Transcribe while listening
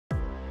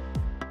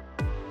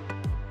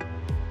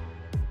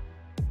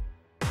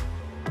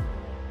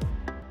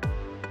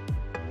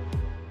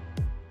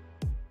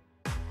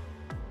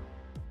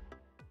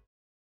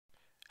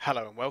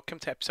Hello and welcome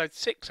to episode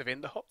 6 of In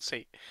the Hot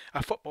Seat,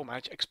 a football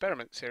manager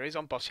experiment series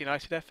on Boss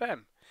United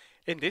FM.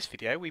 In this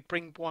video we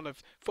bring one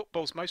of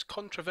football's most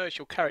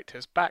controversial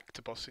characters back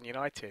to Boston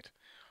United.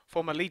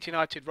 Former Leeds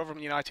United, Rotherham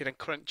United and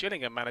current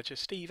Gillingham manager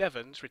Steve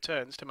Evans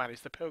returns to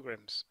manage the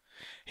Pilgrims.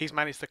 He's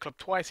managed the club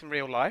twice in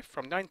real life,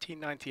 from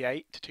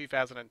 1998 to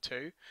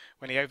 2002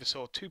 when he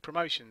oversaw 2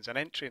 promotions and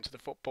entry into the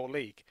Football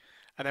League,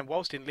 and then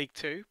whilst in League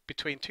 2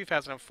 between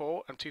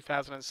 2004 and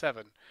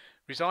 2007,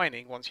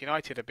 resigning once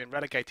United had been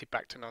relegated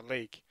back to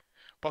non-league.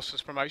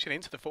 Boston's promotion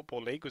into the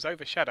Football League was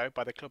overshadowed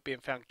by the club being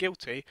found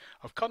guilty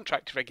of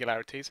contract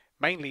irregularities,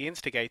 mainly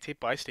instigated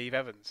by Steve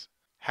Evans.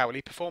 How will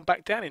he perform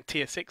back down in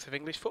Tier 6 of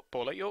English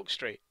football at York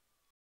Street?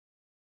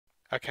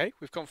 Okay,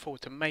 we've gone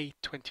forward to May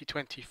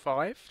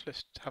 2025.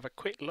 Let's have a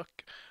quick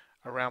look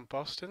around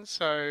Boston.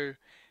 So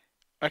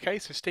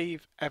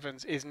Steve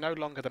Evans is no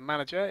longer the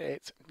manager,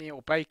 it's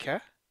Neil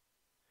Baker,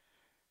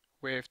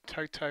 with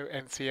Toto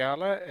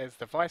Enciala as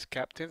the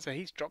vice-captain, so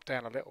he's dropped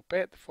down a little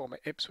bit, the former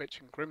Ipswich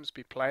and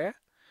Grimsby player.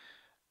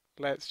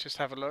 Let's just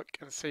have a look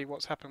and see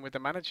what's happened with the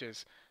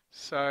managers.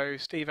 So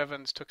Steve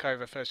Evans took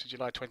over 1st of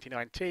July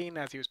 2019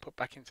 as he was put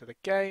back into the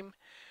game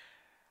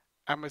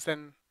and was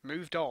then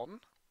moved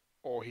on,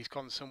 or he's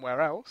gone somewhere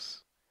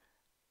else,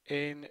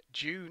 in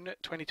June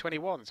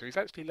 2021. So he's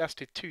actually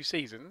lasted 2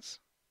 seasons.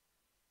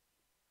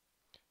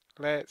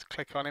 Let's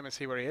click on him and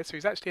see where he is. So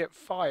he's actually at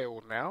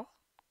Fylde now.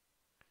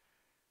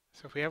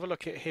 So if we have a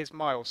look at his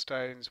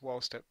milestones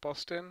whilst at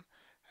Boston,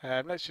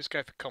 let's just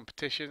go for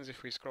competitions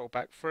if we scroll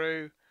back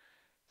through.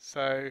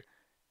 So,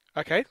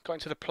 got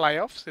into the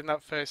playoffs in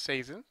that first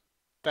season.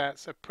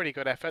 That's a pretty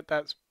good effort.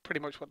 That's pretty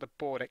much what the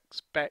board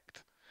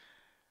expect.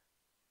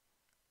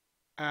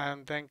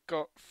 And then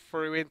got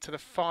through into the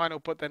final,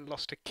 but then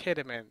lost to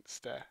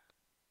Kidderminster.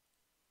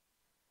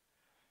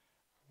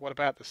 What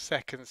about the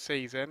second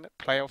season?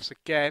 Playoffs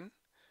again,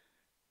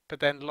 but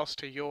then lost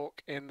to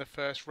York in the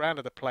first round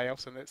of the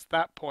playoffs, and it's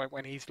that point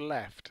when he's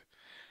left.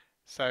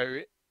 So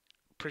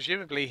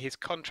presumably his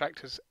contract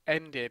has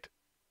ended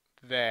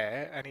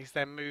there and he's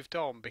then moved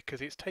on,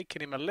 because it's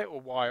taken him a little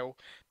while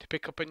to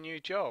pick up a new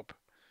job.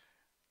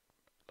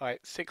 Like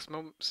 6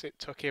 months it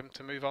took him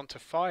to move on to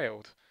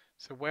Fylde.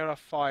 So where are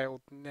Fylde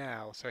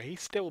now? So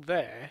he's still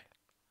there.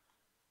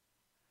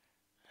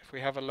 If we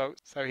have a look,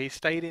 so he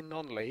stayed in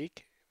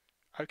non-league.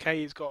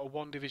 Okay, he's got a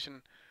 1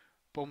 division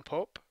bump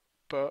up,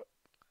 but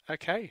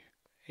okay,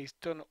 he's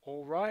done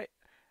all right.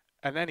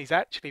 And then he's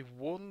actually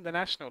won the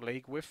National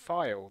League with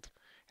Fylde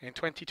in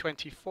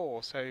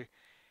 2024. So,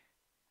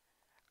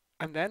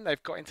 and then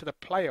they've got into the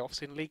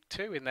playoffs in League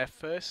 2 in their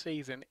first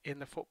season in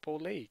the Football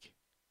League.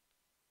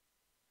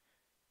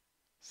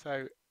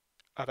 So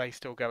are they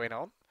still going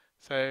on?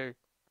 So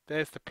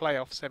there's the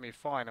playoff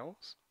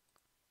semi-finals.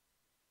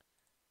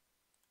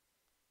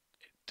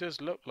 It does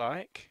look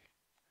like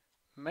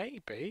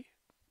maybe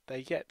they're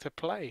yet to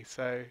play.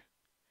 So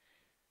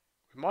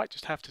we might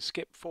just have to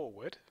skip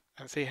forward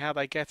and see how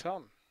they get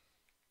on.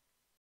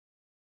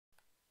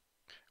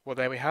 Well,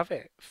 there we have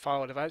it.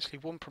 Fylde have actually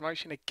won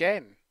promotion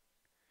again,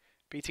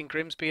 beating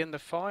Grimsby in the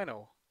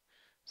final.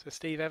 So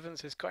Steve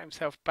Evans has got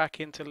himself back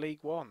into League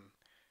 1,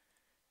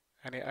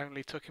 and it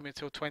only took him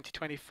until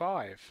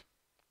 2025.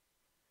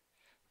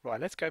 Right,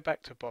 let's go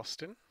back to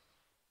Boston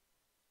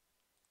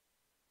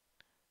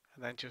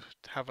and then just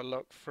have a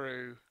look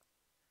through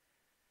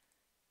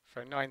for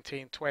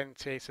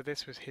 1920. So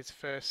this was his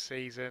first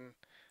season.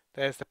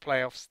 There's the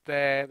playoffs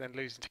there, then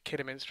losing to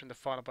Kidderminster in the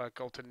final by a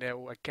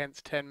 0-0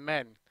 against 10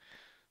 men.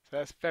 So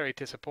that's very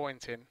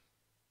disappointing.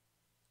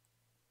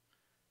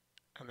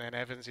 And then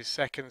Evans'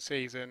 second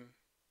season,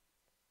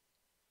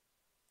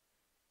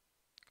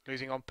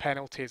 losing on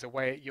penalties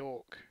away at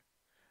York.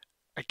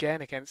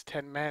 Again against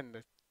 10 men.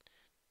 They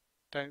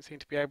don't seem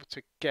to be able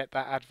to get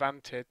that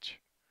advantage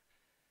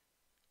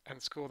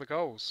and score the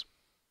goals.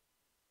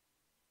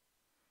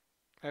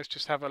 Let's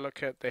just have a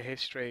look at the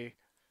history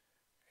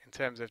in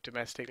terms of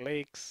domestic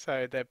leagues.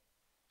 So they're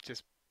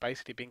just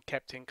basically being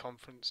kept in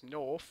Conference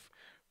North,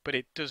 but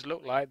it does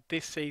look like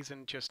this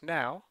season just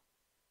now.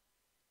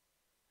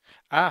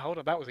 Hold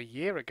on, that was a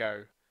year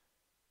ago.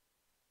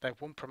 They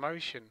won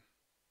promotion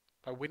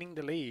by winning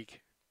the league.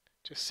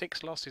 Just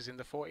 6 losses in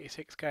the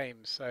 46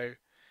 games. So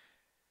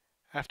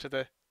after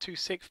the 2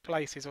 6th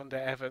places under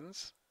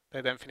Evans,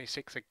 they then finished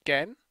 6th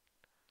again,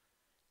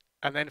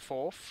 and then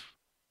 4th,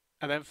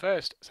 and then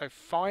 1st. So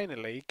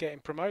finally getting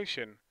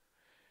promotion.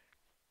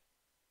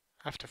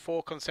 After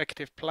 4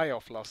 consecutive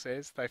playoff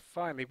losses, they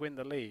finally win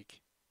the league.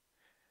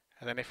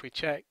 And then if we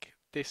check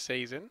this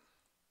season,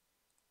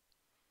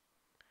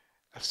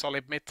 a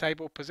solid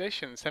mid-table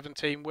position,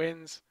 17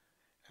 wins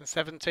and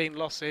 17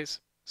 losses,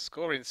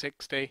 scoring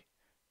 60,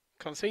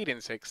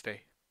 conceding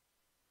 60.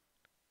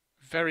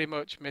 Very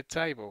much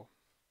mid-table.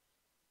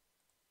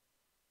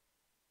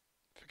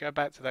 If we go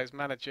back to those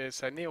managers,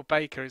 so Neil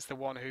Baker is the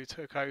one who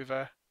took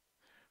over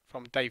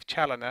from Dave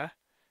Challoner,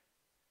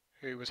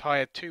 who was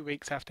hired 2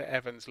 weeks after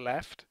Evans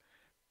left,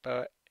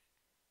 but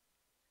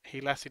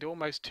he lasted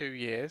almost 2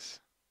 years.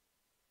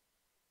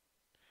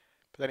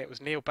 But then it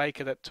was Neil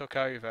Baker that took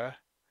over,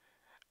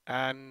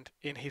 and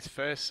in his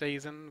first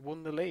season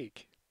won the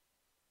league.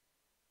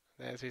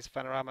 There's his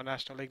Vanarama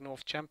National League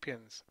North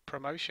champions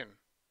promotion.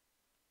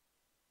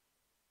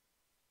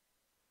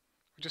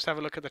 We'll just have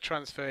a look at the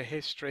transfer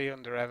history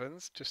under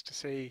Evans just to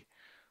see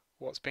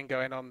what's been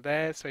going on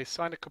there. So he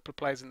signed a couple of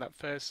players in that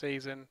first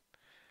season,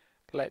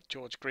 let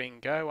George Green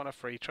go on a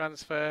free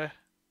transfer.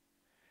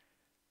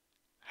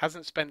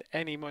 Hasn't spent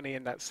any money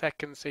in that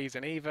second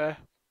season either.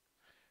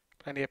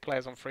 Plenty of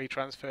players on free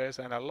transfers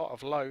and a lot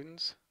of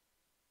loans.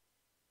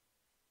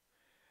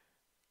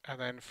 And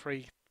then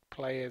free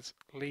players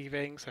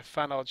leaving. So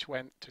Fanodge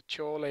went to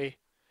Chorley,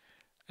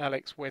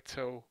 Alex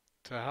Whittle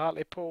to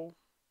Hartlepool.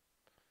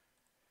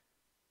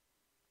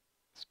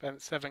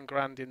 Spent 7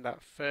 grand in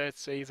that third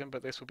season,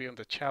 but this will be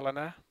under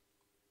Challoner.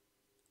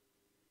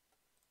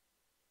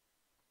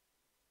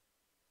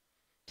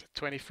 So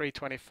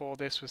 23-24,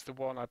 this was the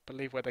one I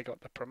believe where they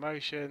got the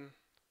promotion.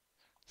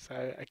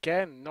 So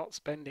again, not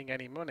spending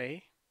any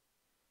money,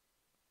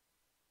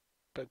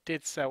 but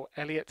did sell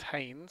Elliot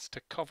Haynes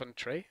to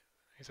Coventry.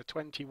 He's a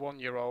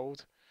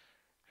 21-year-old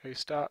who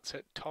starts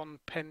at Ton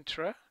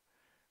Pentre,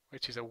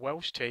 which is a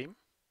Welsh team.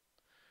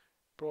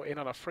 Brought in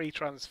on a free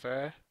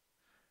transfer,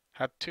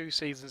 had 2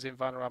 seasons in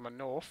Vanarama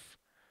North,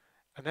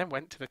 and then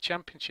went to the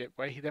Championship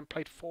where he then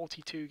played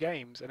 42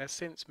 games and has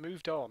since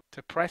moved on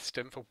to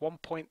Preston for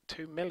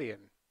 1.2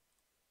 million.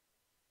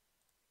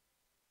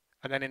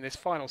 And then in this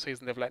final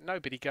season they've let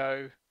nobody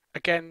go.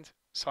 Again,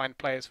 signed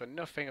players for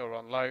nothing or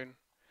on loan,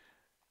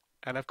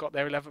 and have got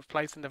their 11th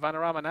place in the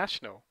Vanarama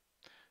National.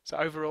 So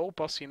overall,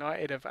 Boston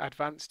United have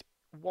advanced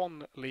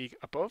 1 league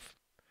above,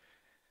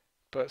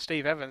 but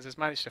Steve Evans has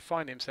managed to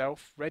find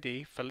himself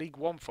ready for League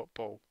One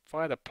football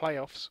via the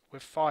playoffs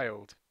with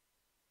Fylde.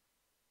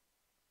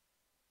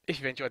 If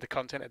you've enjoyed the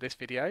content of this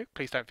video,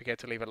 please don't forget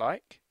to leave a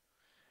like.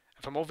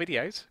 And for more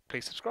videos,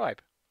 please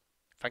subscribe.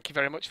 Thank you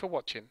very much for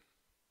watching.